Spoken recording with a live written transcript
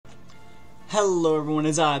Hello everyone,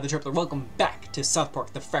 it's I, the Tripler. Welcome back to South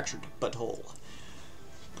Park, The Fractured Butthole.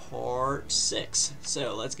 Part 6.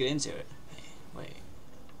 So, let's get into it. Hey, wait.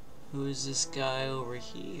 Who is this guy over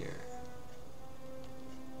here?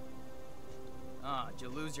 Did you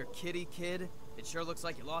lose your kitty, kid? It sure looks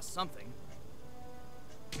like you lost something.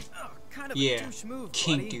 Kind of a douche move,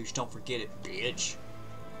 King buddy. douche, don't forget it, bitch.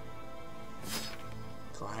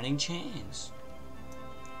 Grinding chains.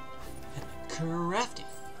 Crafty.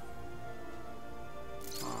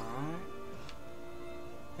 Alright.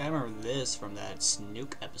 I remember this from that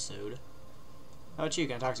Snook episode. How about you?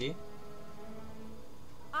 Can I talk to you?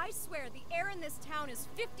 I swear the air in this town is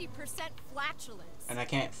 50% flatulence. And I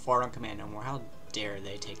can't fart on command no more. How dare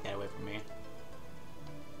they take that away from me?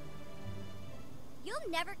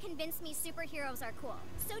 You'll never convince me superheroes are cool,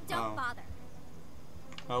 so don't bother.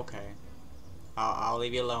 Okay. I'll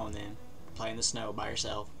leave you alone then. Play in the snow by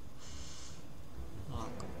yourself. Like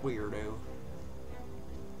a weirdo.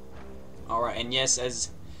 Alright, and yes,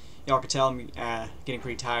 as y'all can tell, I'm getting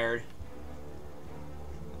pretty tired.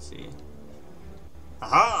 Let's see.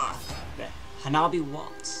 Aha! The Hanabi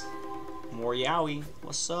Waltz. More Yowie.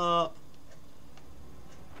 What's up?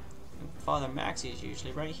 Father Maxie's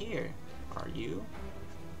usually right here. Are you?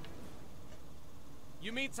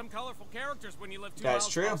 You meet some colorful characters when you live 2 That's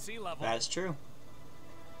miles true. below sea level. That's true.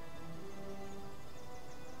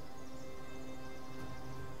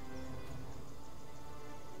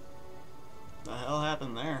 The hell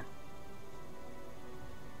happened there?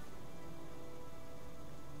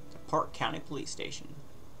 It's a Park County Police Station.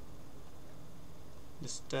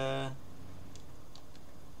 Just okay,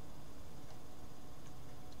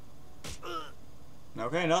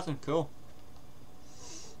 nothing. Cool.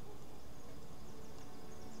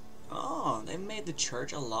 Oh, they made the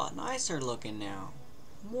church a lot nicer looking now.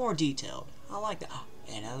 More detailed. I like that. Oh,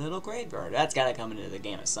 and a little graveyard. That's gotta come into the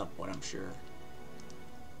game at some point, I'm sure.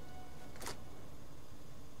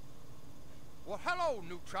 Well, hello,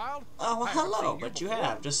 new child. Oh, well, I haven't hello, seen but you before.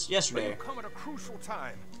 have, just But yesterday. you come at a crucial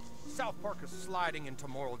time. South Park is sliding into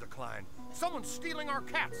moral decline. Someone's stealing our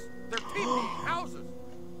cats. They're peepeeing houses.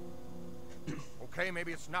 Okay,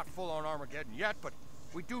 maybe it's not full-on Armageddon yet, but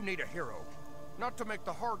we do need a hero. Not to make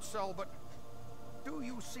the hard sell, but do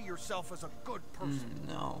you see yourself as a good person?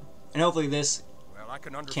 No. And hopefully this Well, I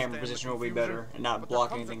can understand camera position the will be confusion, better and not but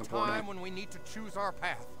block there comes anything a important. time when we need to choose our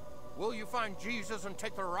path. Will you find Jesus and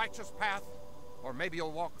take the righteous path? Or maybe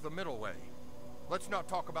you'll walk the middle way. Let's not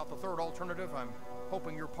talk about the third alternative. I'm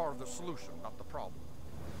hoping you're part of the solution, not the problem.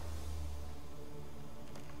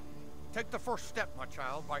 Take the first step, my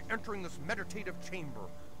child, by entering this meditative chamber,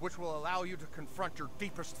 which will allow you to confront your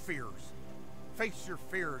deepest fears. Face your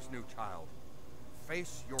fears, new child.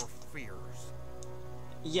 Face your fears.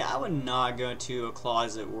 Yeah, I would not go to a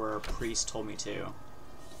closet where a priest told me to.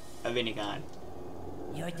 Of any kind.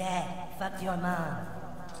 Your dad fucked your mom.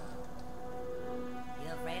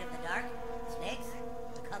 You afraid of the dark? Snakes?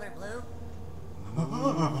 The color blue?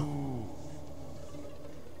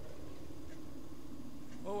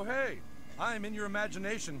 Oh, hey, I'm in your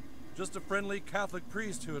imagination. Just a friendly Catholic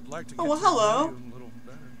priest who would like to get Oh, well, to know hello. you a little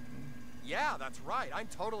better. Yeah, that's right. I'm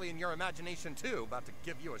totally in your imagination, too. About to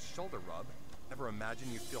give you a shoulder rub. Never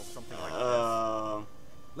imagine you'd feel something like this.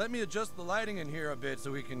 Let me adjust the lighting in here a bit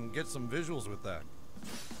so we can get some visuals with that.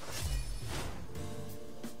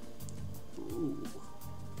 Ooh.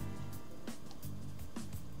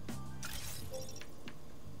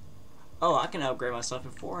 Oh, I can upgrade my stuff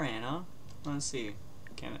beforehand, huh? Let's see.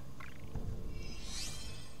 Can it?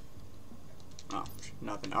 Oh,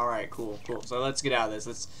 nothing. Alright, cool, cool. So let's get out of this.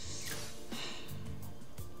 Let's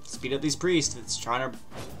speed up these priests that's trying to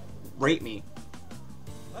rape me.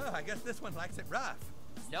 Oh, I guess this one likes it rough.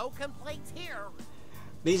 No complaints here.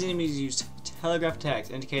 These enemies use telegraph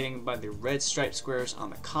attacks, indicating by the red striped squares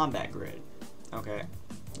on the combat grid. Okay,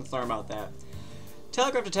 let's learn about that.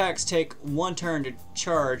 Telegraph attacks take 1 turn to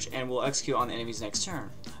charge and will execute on the enemy's next turn.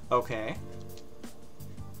 Okay.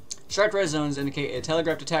 Striped red zones indicate a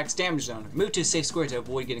telegraphed attack's damage zone. Move to a safe square to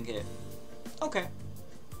avoid getting hit. Okay.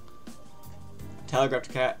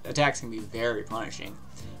 Telegraphed attacks can be very punishing.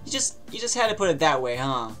 You just had to put it that way,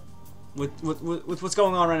 huh? With what's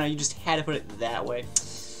going on right now, you just had to put it that way.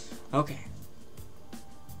 Okay.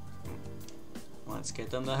 Let's get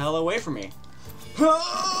them the hell away from me.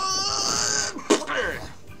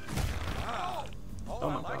 Oh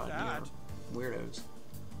my god, you're weirdos.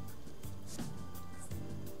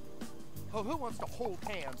 Oh, who wants to hold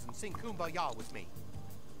hands and sing Kumbaya with me?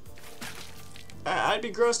 I'd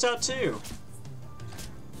be grossed out too.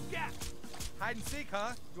 Yeah. Hide and seek,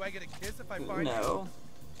 huh? Do I get a kiss if I find No.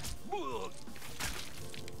 you?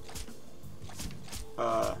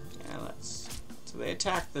 Yeah, let's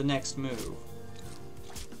attack the next move.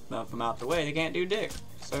 But if I'm out the way, they can't do dick.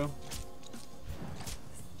 So.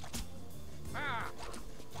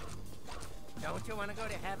 Don't you want to go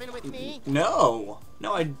to heaven with me? No!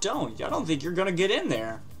 No, I don't. I don't think you're gonna get in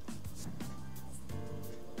there.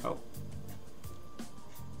 Oh.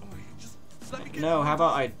 No, how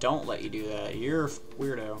about I don't let you do that? You're a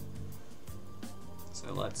weirdo.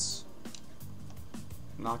 So let's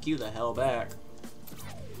knock you the hell back.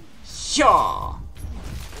 Shaw!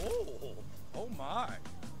 Oh my.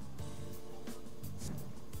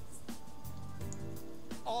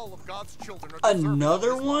 All of God's children are Another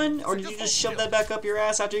deserving of one? His Or love. did So you just hold shove that still. back up your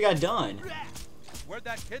ass after you got done? Where'd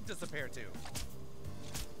that kid disappear to?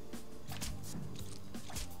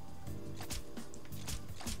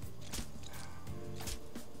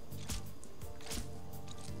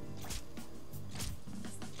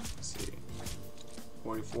 Let's see.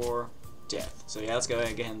 44. Death. So yeah, let's go ahead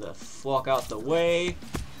and get him the fuck out the way.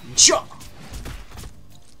 Cha!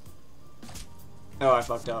 Oh, I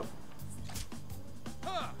fucked up.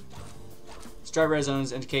 Strike red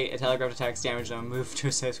zones indicate a telegraphed attack's damage zone. Move to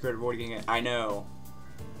a safe square to avoid getting it. I know.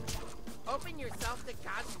 Open yourself to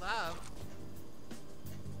God's love.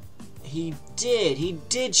 He did. He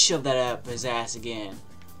did shove that up his ass again.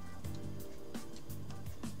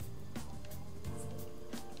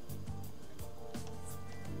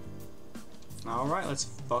 Alright, let's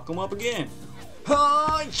fuck him up again.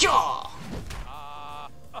 Ha-ya!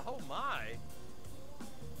 Oh my.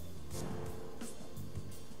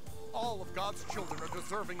 All of God's children are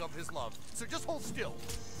deserving of His love. So just hold still.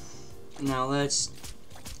 Now let's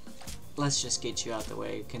just get you out the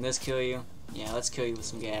way. Can this kill you? Yeah, let's kill you with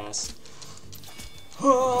some gas.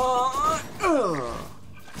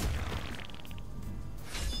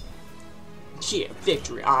 Yeah,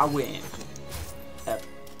 victory, I win. A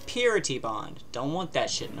purity bond. Don't want that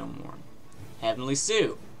shit no more. Heavenly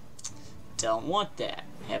suit. Don't want that.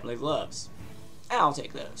 Heavenly gloves. I'll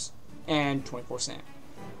take those. And 24 cents.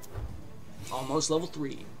 Almost level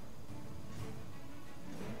 3.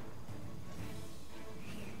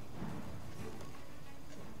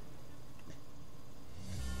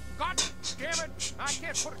 God damn it! I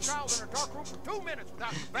can't put a child in a dark room for 2 minutes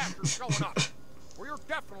without you bastards showing up. Well, you're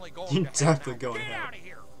definitely going You're to hell definitely now. going to Get hell. out of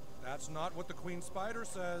here! That's not what the Queen Spider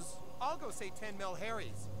says. I'll go say 10 mil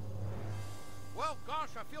Harry's. Well, gosh,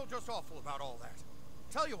 I feel just awful about all that.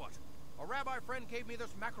 Tell you what, a rabbi friend gave me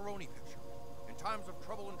this macaroni picture. In times of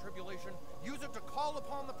trouble and tribulation, use it to call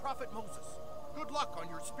upon the prophet Moses. Good luck on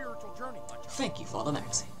your spiritual journey, my child. Thank you, Father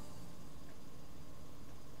Maxie.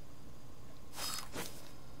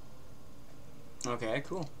 Okay,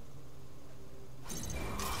 cool.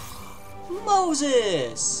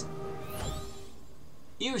 Moses!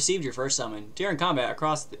 You received your first summon. During combat,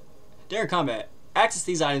 access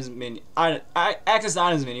these items menu. Access the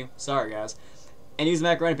items menu. Sorry, guys. And use the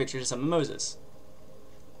macaroni picture to summon Moses.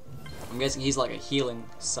 I'm guessing he's like a healing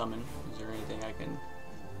summon. Is there anything I can?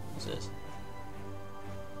 What's this?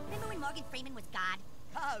 Remember when Morgan Freeman was God?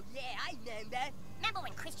 Oh, yeah, I remember. Remember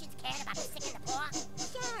when Christians cared about the sick and the poor?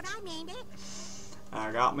 Sure, I remember.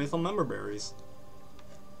 I got me some member berries.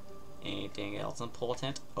 Anything else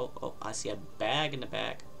important? Oh, I see a bag in the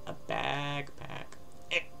back. A backpack.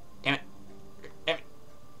 Damn it. Damn it.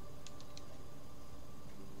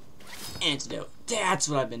 Antidote. That's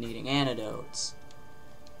what I've been needing. Antidotes.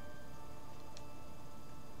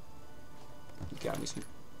 Got me some.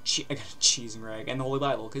 I got a cheese and rag and the Holy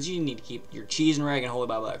Bible, because you need to keep your cheese and rag and Holy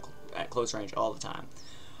Bible at close range all the time.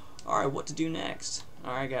 Alright, what to do next?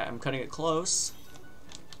 Alright, I'm cutting it close.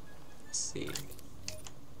 Let's see.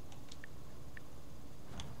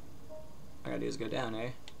 All I gotta do is go down, eh?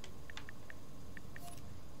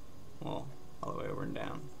 Well, all the way over and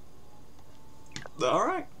down.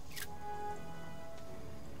 Alright.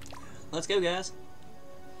 Let's go, guys.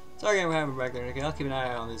 Sorry we're having back there. Okay, I'll keep an eye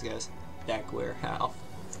out on these guys. Back where? How?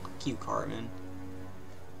 Fuck you, Cartman.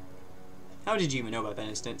 How did you even know about that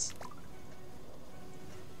instance?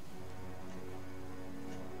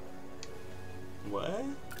 What?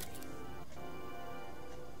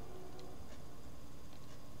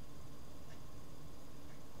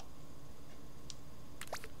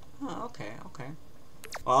 Oh, okay.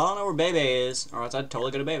 Well, I don't know where Bebe is, or else I'd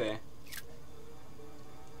totally go to Bebe.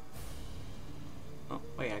 Oh,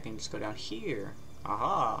 wait, I can just go down here.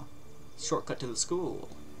 Aha! Shortcut to the school.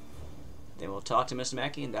 Then we'll talk to Mr.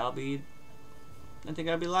 Mackey, and that'll be... I think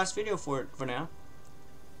that'll be the last video for now.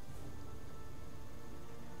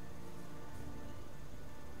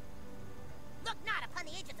 Look not upon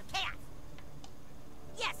the agents of chaos.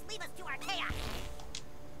 Yes, leave us to our chaos.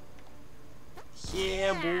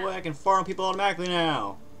 Yeah, boy, I can farm people automatically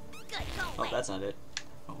now. Good, go Oh, away. that's not it.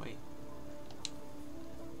 Oh, wait.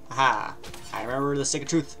 Aha! I remember the stick of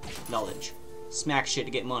truth knowledge. Smack shit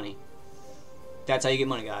to get money. That's how you get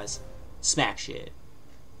money, guys. Smack shit.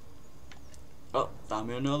 Oh, found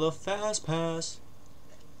me another fast pass.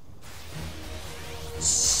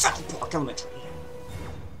 South Park Elementary.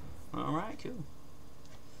 Alright, cool.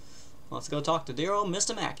 Let's go talk to dear old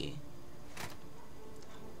Mr. Mackey.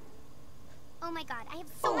 Oh my god, I have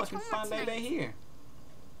so I much can homework find tonight. Baby here.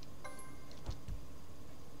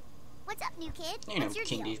 What's up, new kid? You know, What's your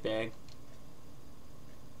King deal? douchebag.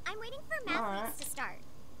 I'm waiting for math Alright. weeks to start.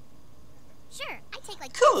 Sure, I take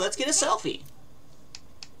like Cool, let's get a selfie.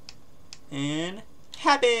 And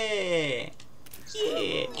happy!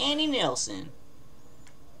 Yeah, Annie Nelson.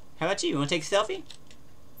 How about you? Want to take a selfie?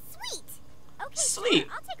 Sweet. Okay, Sweet.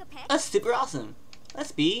 Sure, I'll take a pic. That's super awesome.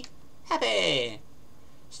 Let's be happy.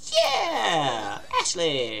 Yeah!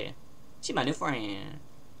 Ashley! She's my new friend.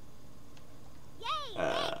 Yay!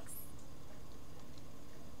 Thanks.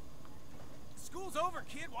 School's over,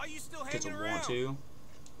 kid. Why are you still Kids hanging will around? want to.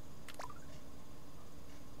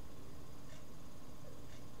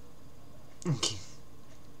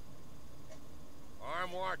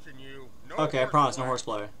 I'm watching you. No Okay, I promise, no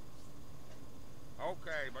horseplay. horseplay.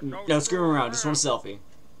 Okay, but no. No screwing around, just one selfie.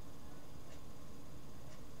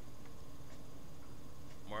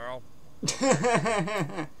 Well,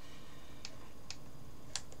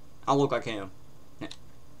 I'll look like him.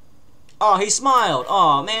 Oh, he smiled.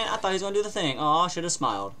 Oh, man, I thought he was going to do the thing. Oh, I should have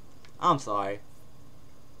smiled. I'm sorry.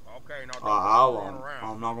 okay, now don't I run won't. around.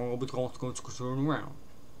 I'm not going to be screwing around.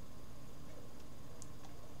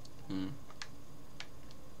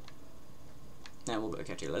 Now we'll go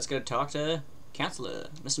catch you. Let's go talk to Counselor,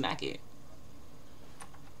 Mr. Mackey.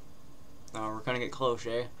 Oh, we're gonna get close,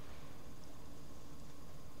 eh?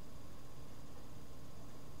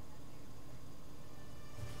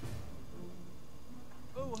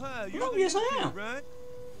 Oh, hi. You're Oh, the yes, new I kid, am. right?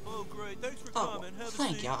 Oh, great. Thanks for Oh, coming. Have a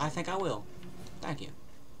thank seat. you. I think I will. Thank you.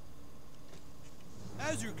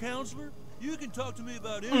 As your counselor, you can talk to me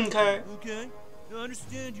about anything. Okay. Okay? Now, I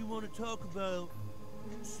understand you want to talk about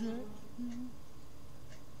sex.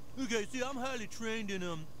 Okay, see, I'm highly trained in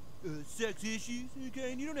sex issues.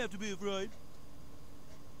 Okay, and you don't have to be afraid.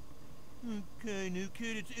 Okay, new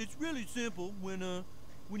kid, it's really simple. When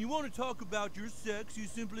you want to talk about your sex,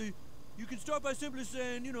 you can start by simply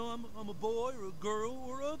saying, you know, I'm a boy or a girl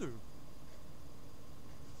or other.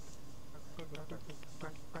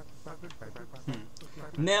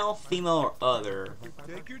 Male, female, or other.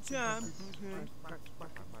 Take your time. Okay.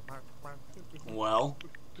 Well,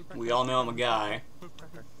 we all know I'm a guy.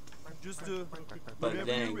 Just But whenever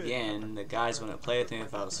then you're ready. again, the guys wouldn't play with me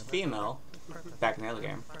if I was female. Back in the other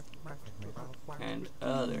game. And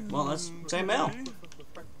other. Well, let's say male.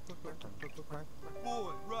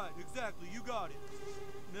 Boy, right, exactly, you got it.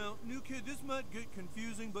 Now, new kid, this might get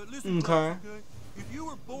confusing, but listen Okay. close, okay? If you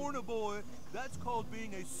were born a boy, that's called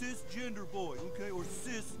being a cisgender boy, okay? Or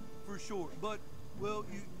cis for short. But, well,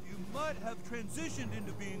 you might have transitioned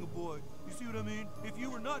into being a boy. You see what I mean? If you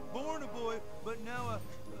were not born a boy, but now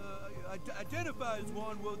identify as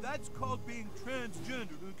one, well, that's called being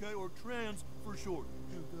transgendered, okay? Or trans for short.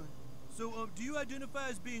 Okay. So, do you identify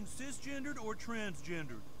as being cisgendered or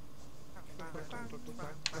transgendered?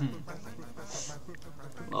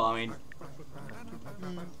 Well, I mean,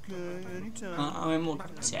 Okay, anytime. well,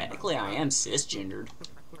 technically I am cisgendered.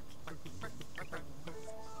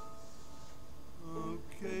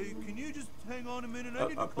 Okay, can you just hang on a minute? I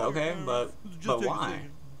need to call Okay, your parents. but Just take a why?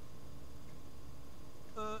 second.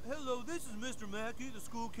 Hello, this is Mr. Mackey, the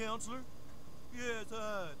school counselor. Yes,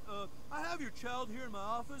 hi. I have your child here in my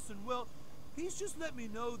office, and well, he's just let me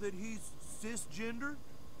know that he's cisgender.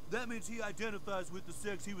 That means he identifies with the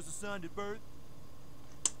sex he was assigned at birth.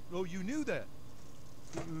 Oh, you knew that?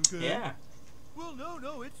 Okay. Yeah. Well,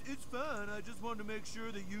 no, it's fine. I just wanted to make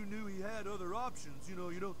sure that you knew he had other options. You know,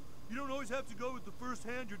 you don't always have to go with the first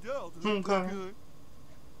hand you're dealt. Okay.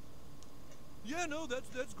 Yeah, no,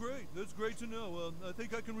 that's great. That's great to know. I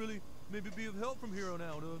think I can really maybe be of help from here on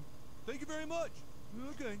out. Thank you very much.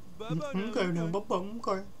 Okay, bye-bye now. Okay, no,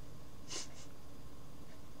 okay.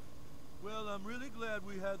 Well, I'm really glad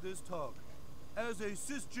we had this talk. As a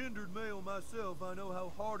cisgendered male myself, I know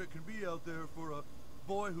how hard it can be out there for a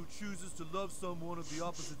boy who chooses to love someone of the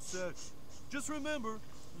opposite sex. Just remember,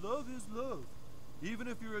 love is love. Even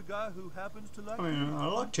if you're a guy who happens to like I mean, I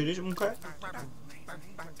like titties, okay?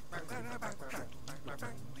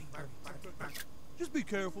 Just be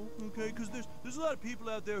careful, okay? Because there's a lot of people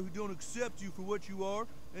out there who don't accept you for what you are,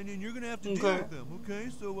 and then you're gonna have to deal Okay. with them, okay?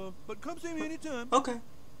 So, but come see me anytime. Okay.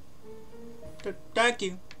 Good. Thank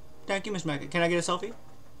you. Thank you, Miss Mackey. Can I get a selfie?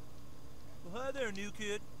 Well, hi there, new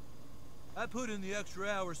kid. I put in the extra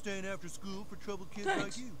hour staying after school for troubled kids Thanks.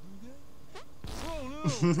 like you. Okay? Oh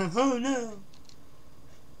no! Oh no.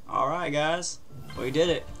 Alright guys, we did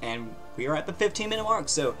it, and we are at the 15-minute mark,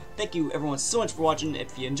 so thank you everyone so much for watching.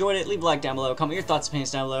 If you enjoyed it, leave a like down below, comment your thoughts and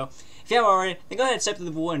opinions down below. If you haven't already, then go ahead and step to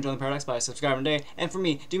the pool and join the Paradox by subscribing today, and for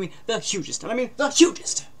me, do me the hugest, and I mean the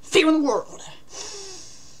hugest, favor in the world.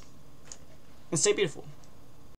 And stay beautiful.